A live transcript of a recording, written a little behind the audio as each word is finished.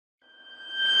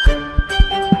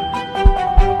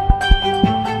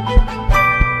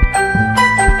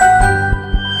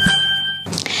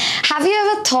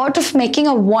thought of making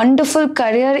a wonderful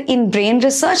career in brain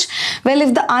research? Well,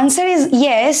 if the answer is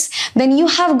yes, then you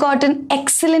have got an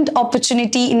excellent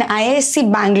opportunity in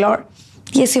IISc Bangalore.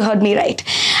 Yes, you heard me right.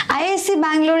 IISc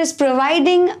Bangalore is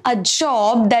providing a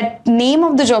job, that name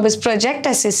of the job is Project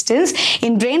Assistant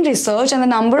in Brain Research, and the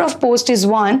number of posts is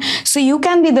 1. So you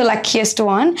can be the luckiest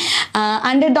one.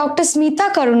 Under Dr.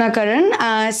 Smita Karunakaran,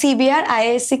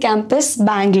 CBR-IISc Campus,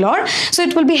 Bangalore. So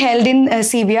it will be held in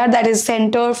CBR, that is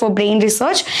Center for Brain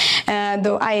Research,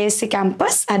 the IISc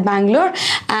campus at Bangalore.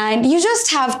 And you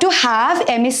just have to have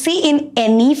MSc in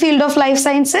any field of life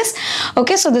sciences.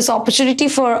 Okay, so this opportunity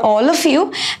for all of you.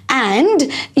 And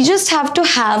you just have to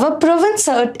have a proven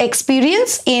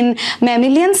experience in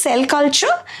mammalian cell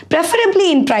culture,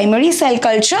 preferably in primary cell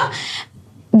culture.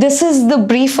 This is the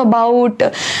brief about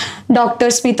Dr.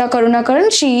 Smita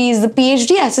Karunakaran. She is the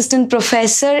PhD Assistant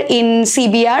Professor in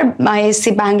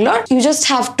CBR-IISc Bangalore. You just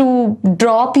have to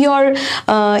drop your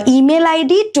email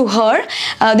ID to her.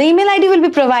 The email ID will be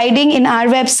providing in our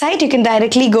website. You can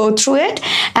directly go through it,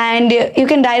 and you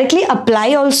can directly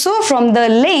apply also from the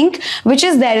link which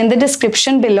is there in the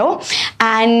description below.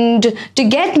 And to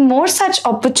get more such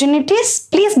opportunities,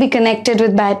 please be connected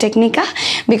with Biotecnika,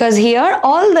 because here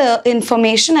all the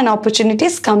information and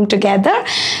opportunities come together.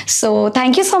 So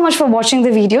thank you so much for watching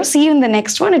the video. See you in the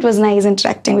next one. It was nice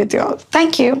interacting with you all.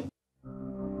 Thank you.